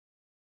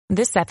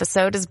This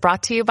episode is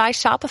brought to you by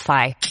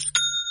Shopify.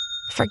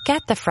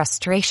 Forget the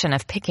frustration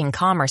of picking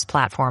commerce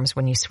platforms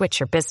when you switch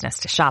your business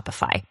to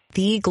Shopify,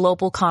 the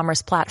global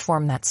commerce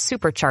platform that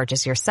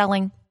supercharges your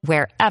selling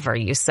wherever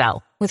you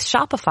sell. With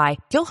Shopify,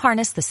 you'll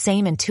harness the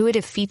same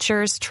intuitive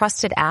features,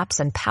 trusted apps,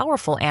 and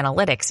powerful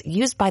analytics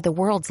used by the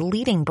world's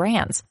leading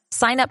brands.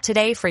 Sign up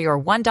today for your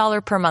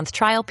 $1 per month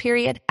trial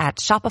period at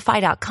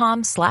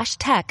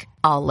shopify.com/tech,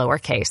 all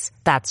lowercase.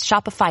 That's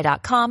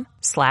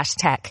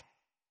shopify.com/tech.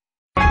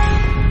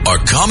 A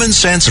common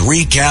sense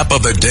recap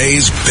of the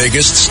day's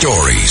biggest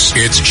stories.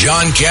 It's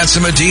John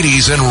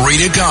Catsimatidis and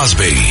Rita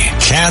Cosby.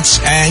 Katz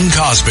and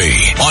Cosby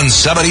on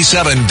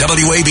 77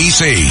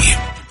 WABC.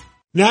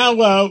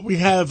 Now we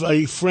have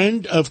a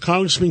friend of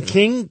Congressman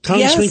King.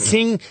 Congressman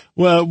King,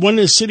 one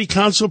of the city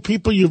council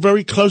people you're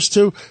very close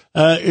to,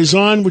 is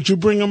on. Would you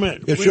bring him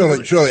in? Yeah,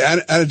 surely.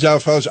 Anna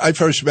Delfaus, I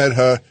first met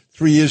her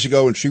 3 years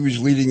ago when she was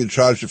leading the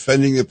charge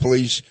defending the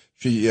police.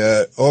 She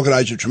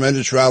organized a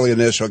tremendous rally in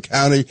Nassau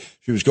County.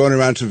 She was going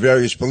around to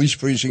various police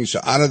precincts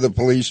to honor the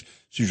police.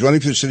 She's running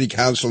for the city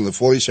council in the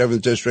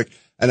 47th district.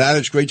 And Anna,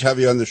 it's great to have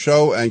you on the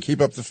show, and keep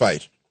up the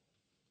fight.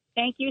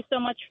 Thank you so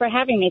much for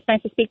having me. It's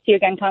nice to speak to you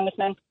again,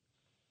 Congressman.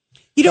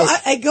 You know,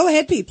 go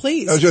ahead, Pete,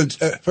 please.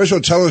 First of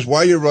all, tell us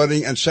why you're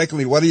running, and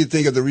secondly, what do you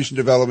think of the recent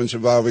developments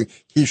involving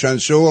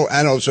Keyshawn Sewell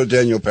and also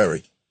Daniel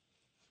Perry?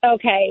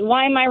 Okay,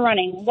 why am I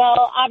running?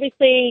 Well,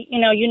 obviously,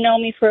 you know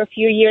me for a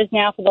few years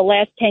now. For the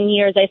last 10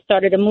 years, I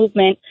started a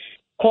movement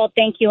called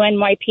Thank You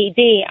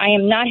NYPD. I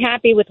am not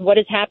happy with what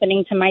is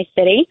happening to my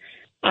city.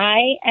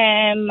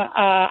 I'm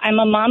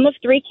a mom of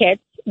 3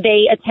 kids.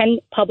 They attend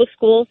public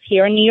schools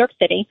here in New York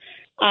City.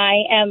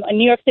 I am a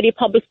New York City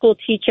public school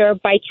teacher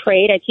by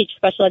trade. I teach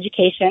special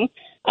education.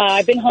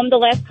 I've been home the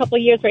last couple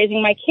of years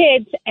raising my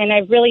kids, and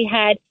I've really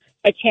had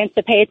a chance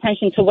to pay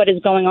attention to what is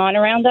going on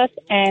around us,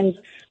 and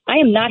I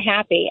am not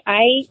happy.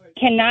 I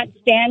cannot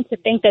stand to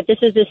think that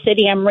this is the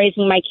city I'm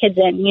raising my kids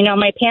in. You know,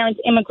 my parents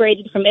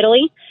immigrated from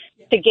Italy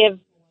to give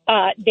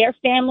their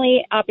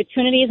family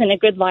opportunities and a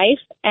good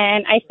life.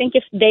 And I think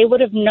if they would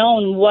have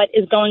known what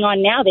is going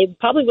on now, they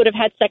probably would have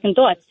had second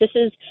thoughts.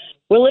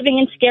 We're living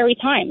in scary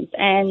times,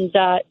 and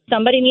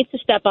somebody needs to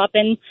step up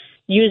and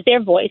use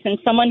their voice, and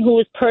someone who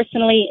is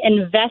personally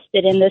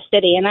invested in this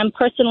city. And I'm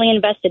personally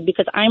invested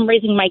because I'm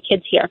raising my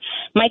kids here.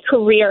 My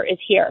career is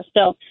here.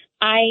 So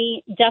I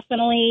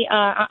definitely,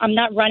 I'm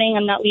not running.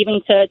 I'm not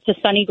leaving to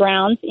sunny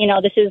grounds. You know,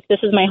 this is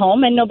my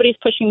home, and nobody's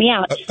pushing me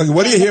out.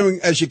 What are you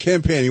hearing as you're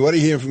campaigning? What are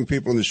you hearing from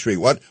people in the street?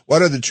 What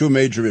are the 2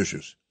 major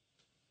issues?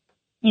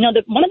 You know,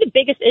 one of the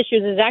biggest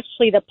issues is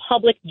actually the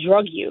public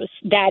drug use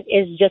that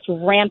is just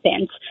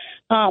rampant.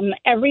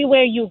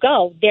 Everywhere you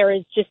go,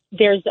 there's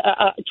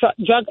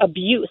drug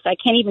abuse. I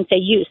can't even say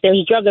use.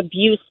 There's drug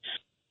abuse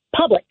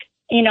public.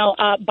 You know,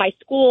 by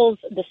schools,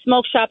 the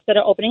smoke shops that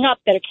are opening up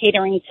that are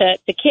catering to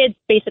kids,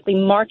 basically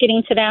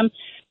marketing to them,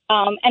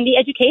 and the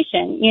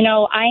education. You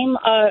know, I'm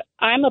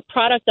a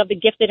product of the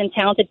gifted and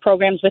talented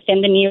programs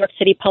within the New York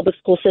City public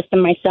school system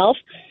myself.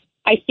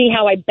 I see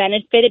how I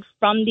benefited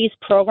from these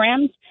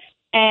programs.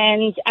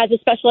 And as a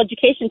special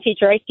education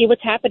teacher, I see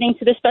what's happening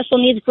to the special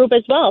needs group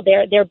as well.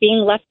 They're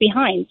being left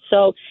behind.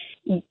 So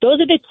those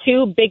are the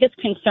 2 biggest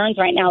concerns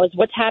right now, is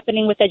what's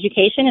happening with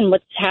education and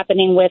what's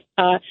happening with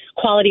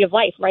quality of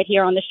life right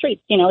here on the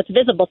streets. You know, it's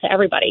visible to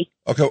everybody.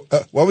 Okay.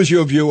 What was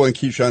your view on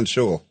Keyshawn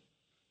Sewell?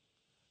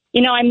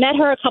 You know, I met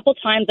her a couple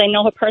times. I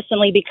know her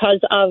personally because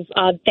of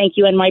Thank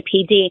You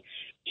NYPD.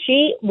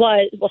 She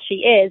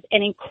is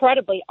an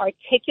incredibly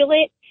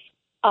articulate,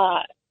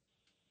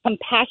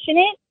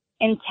 compassionate,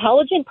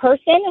 intelligent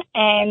person,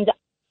 and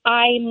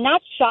I'm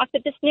not shocked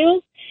at this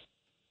news.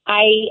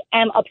 I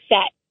am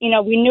upset. You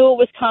know, we knew it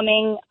was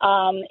coming.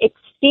 It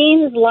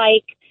seems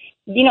like,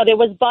 you know, there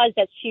was buzz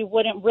that she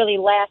wouldn't really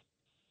last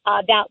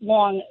that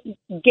long,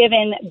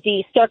 given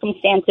the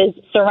circumstances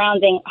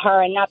surrounding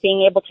her and not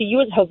being able to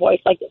use her voice,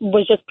 like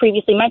was just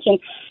previously mentioned.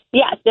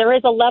 Yes, there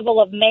is a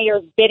level of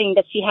mayor's bidding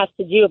that she has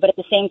to do, but at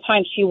the same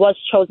time, she was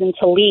chosen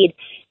to lead,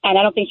 and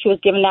I don't think she was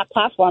given that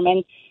platform.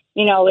 And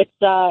you know, it's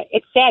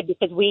sad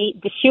because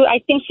I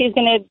think she's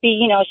going to be,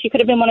 you know, she could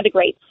have been one of the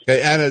greats.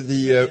 Okay, Anna,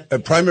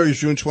 the primary is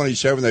June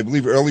 27th. I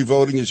believe early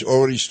voting is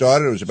already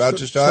started. It was about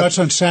to start. Starts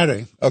on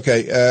Saturday.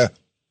 Okay.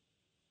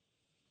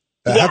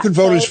 How can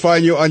voters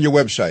find you on your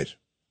website?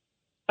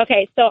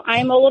 Okay, so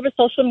I'm all over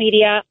social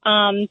media.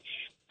 I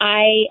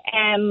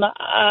am,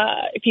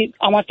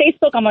 I'm on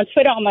Facebook, I'm on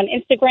Twitter, I'm on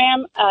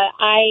Instagram.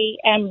 I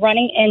am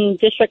running in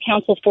District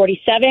Council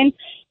 47.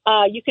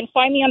 You can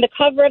find me on the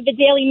cover of the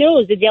Daily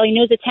News. The Daily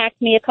News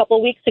attacked me a couple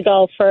of weeks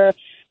ago for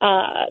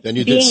then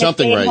you did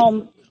something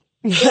right.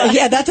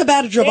 Yeah, that's a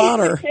badge of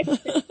honor.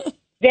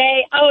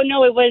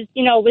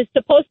 It was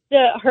supposed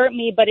to hurt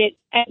me, but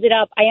I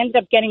ended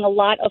up getting a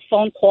lot of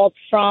phone calls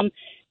from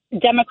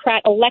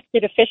Democrat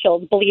elected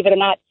officials, believe it or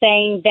not,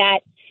 saying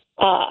that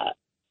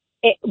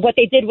what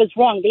they did was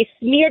wrong. They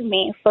smeared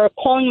me for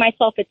calling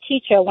myself a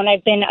teacher when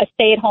I've been a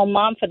stay-at-home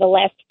mom for the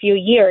last few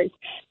years.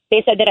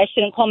 They said that I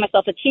shouldn't call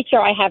myself a teacher.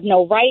 I have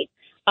no right.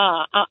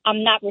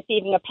 I'm not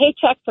receiving a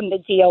paycheck from the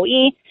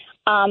DOE.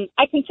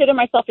 I consider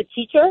myself a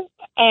teacher,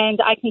 and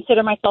I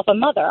consider myself a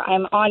mother.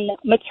 I'm on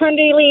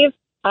maternity leave.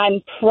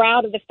 I'm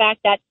proud of the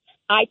fact that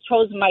I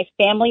chose my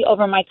family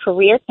over my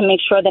career to make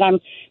sure that I'm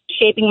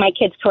shaping my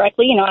kids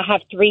correctly. You know, I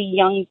have 3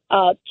 young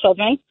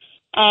children,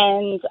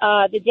 and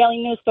the Daily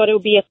News thought it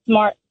would be a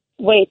smart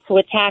way to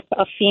attack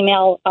a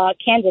female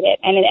candidate,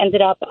 and it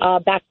ended up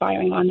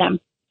backfiring on them.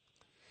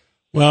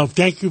 Well,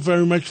 thank you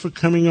very much for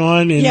coming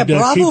on. And,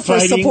 bravo keep for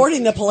fighting.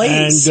 supporting the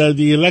police. And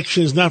the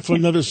election is not for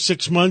another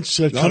 6 months.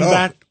 Come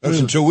back. That's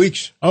in 2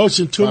 weeks. Oh, it's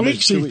in 2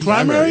 weeks? The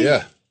primary?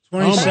 Yeah.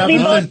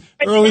 27th.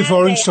 Early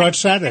voting starts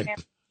Saturday.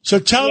 So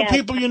tell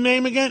people your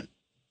name again.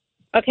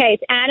 Okay,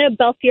 it's Anna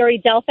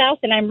Belfiore Delfaus,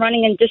 and I'm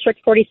running in District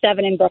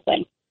 47 in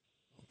Brooklyn.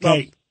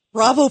 Okay.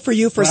 Bravo for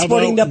you for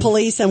supporting the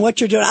police and what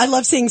you're doing. I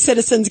love seeing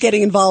citizens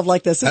getting involved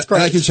like this. It's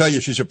great. I can tell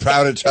you she's a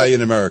proud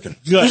Italian American.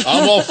 Good.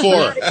 I'm all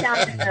for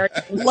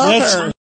it. Love her.